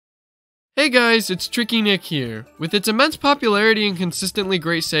Hey guys, it's Tricky Nick here. With its immense popularity and consistently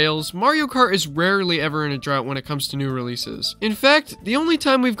great sales, Mario Kart is rarely ever in a drought when it comes to new releases. In fact, the only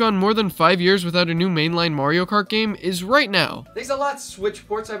time we've gone more than 5 years without a new mainline Mario Kart game is right now. Thanks a lot, Switch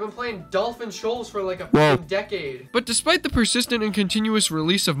ports. I've been playing Dolphin Shoals for like a fucking decade. But despite the persistent and continuous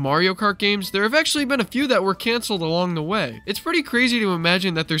release of Mario Kart games, there have actually been a few that were cancelled along the way. It's pretty crazy to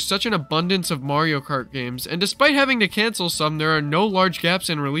imagine that there's such an abundance of Mario Kart games, and despite having to cancel some, there are no large gaps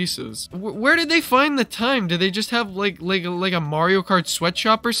in releases. Where did they find the time? Did they just have like a Mario Kart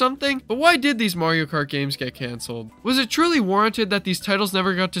sweatshop or something? But why did these Mario Kart games get cancelled? Was it truly warranted that these titles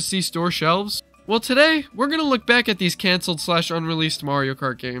never got to see store shelves? Well, today, we're gonna look back at these cancelled/unreleased Mario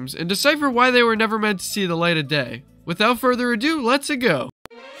Kart games and decipher why they were never meant to see the light of day. Without further ado, let's go!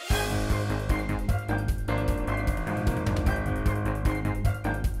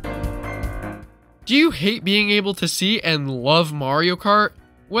 Do you hate being able to see and love Mario Kart?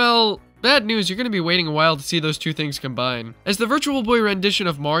 Well, bad news, you're going to be waiting a while to see those two things combine, as the Virtual Boy rendition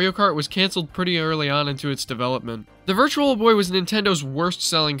of Mario Kart was cancelled pretty early on into its development. The Virtual Boy was Nintendo's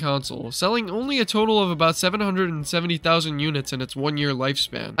worst-selling console, selling only a total of about 770,000 units in its one-year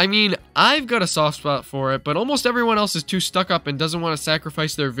lifespan. I mean, I've got a soft spot for it, but almost everyone else is too stuck up and doesn't want to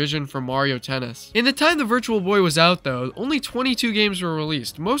sacrifice their vision for Mario Tennis. In the time the Virtual Boy was out, though, only 22 games were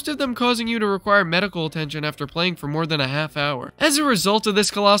released, most of them causing you to require medical attention after playing for more than a half hour. As a result of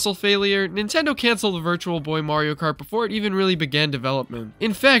this colossal failure, Nintendo canceled the Virtual Boy Mario Kart before it even really began development.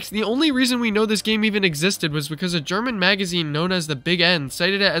 In fact, the only reason we know this game even existed was because a German magazine known as the Big N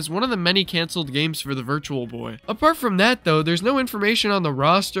cited it as one of the many cancelled games for the Virtual Boy. Apart from that though, there's no information on the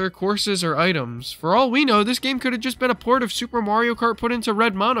roster, courses, or items. For all we know, this game could have just been a port of Super Mario Kart put into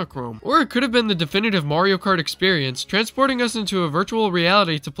red monochrome. Or it could have been the definitive Mario Kart experience, transporting us into a virtual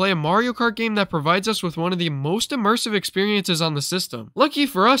reality to play a Mario Kart game that provides us with one of the most immersive experiences on the system. Lucky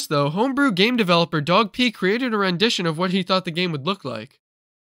for us though, homebrew game developer Dog P created a rendition of what he thought the game would look like.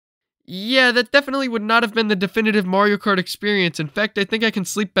 Yeah, that definitely would not have been the definitive Mario Kart experience. In fact, I think I can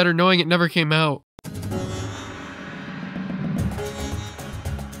sleep better knowing it never came out.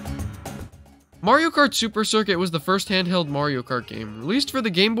 Mario Kart Super Circuit was the first handheld Mario Kart game, released for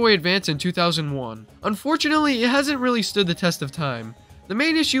the Game Boy Advance in 2001. Unfortunately, it hasn't really stood the test of time. The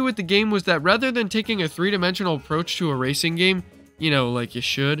main issue with the game was that rather than taking a three-dimensional approach to a racing game, you know, like you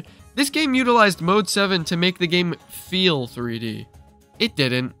should, this game utilized Mode 7 to make the game feel 3D. It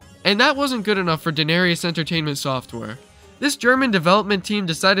didn't. And that wasn't good enough for Denarius Entertainment Software. This German development team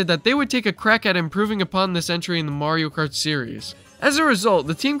decided that they would take a crack at improving upon this entry in the Mario Kart series. As a result,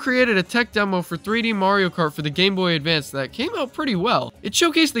 the team created a tech demo for 3D Mario Kart for the Game Boy Advance that came out pretty well. It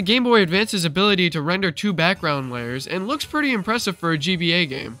showcased the Game Boy Advance's ability to render 2 background layers and looks pretty impressive for a GBA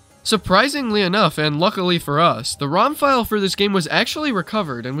game. Surprisingly enough, and luckily for us, the ROM file for this game was actually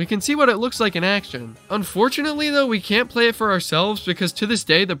recovered, and we can see what it looks like in action. Unfortunately though, we can't play it for ourselves because to this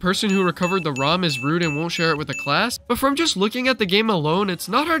day, the person who recovered the ROM is rude and won't share it with the class, but from just looking at the game alone, it's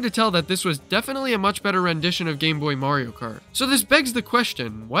not hard to tell that this was definitely a much better rendition of Game Boy Mario Kart. So this begs the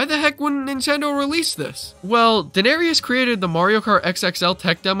question, why the heck wouldn't Nintendo release this? Well, Denarius created the Mario Kart XXL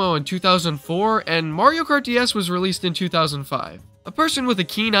tech demo in 2004, and Mario Kart DS was released in 2005. A person with a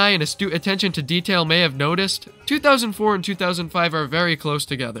keen eye and astute attention to detail may have noticed, 2004 and 2005 are very close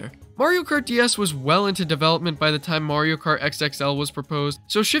together. Mario Kart DS was well into development by the time Mario Kart XXL was proposed,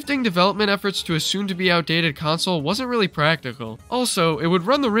 so shifting development efforts to a soon-to-be outdated console wasn't really practical. Also, it would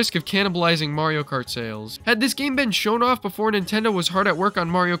run the risk of cannibalizing Mario Kart sales. Had this game been shown off before Nintendo was hard at work on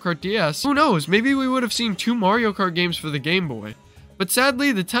Mario Kart DS, who knows, maybe we would have seen 2 Mario Kart games for the Game Boy. But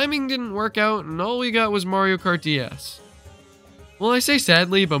sadly, the timing didn't work out and all we got was Mario Kart DS. Well, I say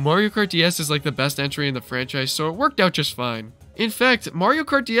sadly, but Mario Kart DS is like the best entry in the franchise, so it worked out just fine. In fact, Mario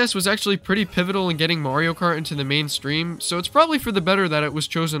Kart DS was actually pretty pivotal in getting Mario Kart into the mainstream, so it's probably for the better that it was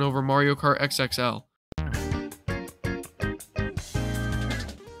chosen over Mario Kart XXL.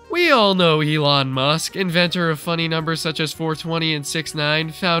 We all know Elon Musk, inventor of funny numbers such as 420 and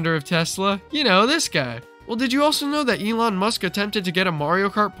 69, founder of Tesla. You know, this guy. Well, did you also know that Elon Musk attempted to get a Mario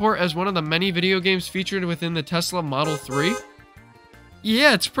Kart port as one of the many video games featured within the Tesla Model 3?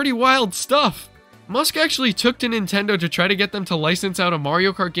 Yeah, it's pretty wild stuff. Musk actually took to Nintendo to try to get them to license out a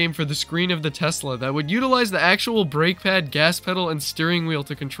Mario Kart game for the screen of the Tesla that would utilize the actual brake pad, gas pedal, and steering wheel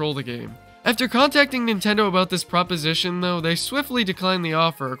to control the game. After contacting Nintendo about this proposition though, they swiftly declined the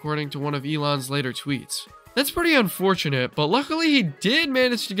offer according to one of Elon's later tweets. That's pretty unfortunate, but luckily he did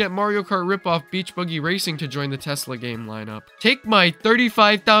manage to get Mario Kart ripoff Beach Buggy Racing to join the Tesla game lineup. Take my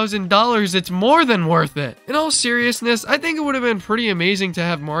 $35,000, it's more than worth it! In all seriousness, I think it would have been pretty amazing to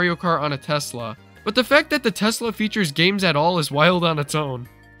have Mario Kart on a Tesla, but the fact that the Tesla features games at all is wild on its own.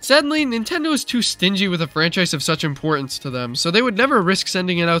 Sadly, Nintendo is too stingy with a franchise of such importance to them, so they would never risk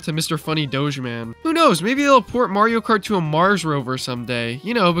sending it out to Mr. Funny Dogeman. Who knows, maybe they'll port Mario Kart to a Mars rover someday,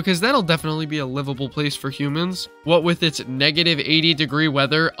 you know, because that'll definitely be a livable place for humans. What with its negative 80-degree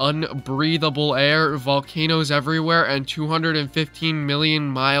weather, unbreathable air, volcanoes everywhere, and 215 million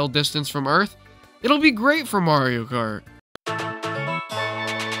mile distance from Earth, it'll be great for Mario Kart.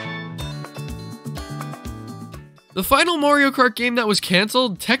 The final Mario Kart game that was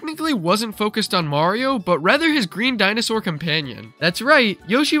cancelled technically wasn't focused on Mario, but rather his green dinosaur companion. That's right,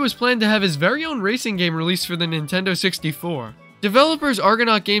 Yoshi was planned to have his very own racing game released for the Nintendo 64. Developers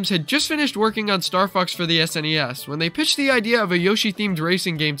Argonaut Games had just finished working on Star Fox for the SNES when they pitched the idea of a Yoshi-themed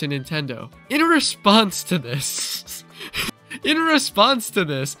racing game to Nintendo. In response to this,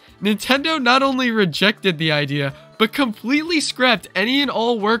 Nintendo not only rejected the idea, but completely scrapped any and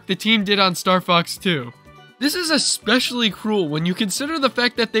all work the team did on Star Fox 2. This is especially cruel when you consider the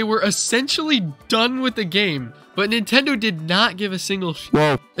fact that they were essentially done with the game, but Nintendo did not give a single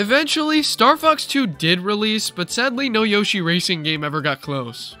shit. Eventually, Star Fox 2 did release, but sadly no Yoshi racing game ever got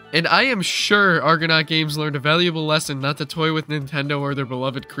close. And I am sure Argonaut Games learned a valuable lesson not to toy with Nintendo or their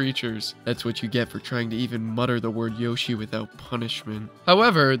beloved creatures. That's what you get for trying to even mutter the word Yoshi without punishment.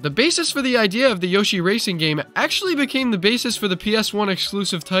 However, the basis for the idea of the Yoshi racing game actually became the basis for the PS1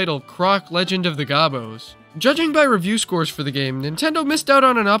 exclusive title, Croc Legend of the Gobos. Judging by review scores for the game, Nintendo missed out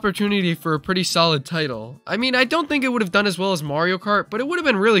on an opportunity for a pretty solid title. I mean, I don't think it would have done as well as Mario Kart, but it would have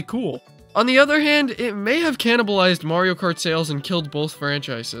been really cool. On the other hand, it may have cannibalized Mario Kart sales and killed both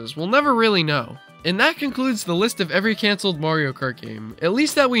franchises. We'll never really know. And that concludes the list of every cancelled Mario Kart game, at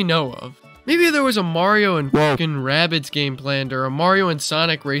least that we know of. Maybe there was a Mario and fucking Rabbids game planned, or a Mario and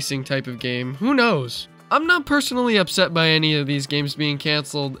Sonic racing type of game, who knows? I'm not personally upset by any of these games being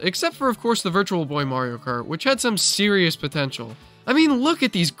cancelled, except for of course the Virtual Boy Mario Kart, which had some serious potential. I mean, look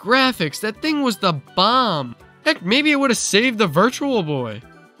at these graphics, that thing was the bomb! Heck, maybe it would have saved the Virtual Boy!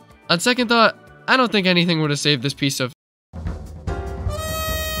 On second thought, I don't think anything would have saved this piece of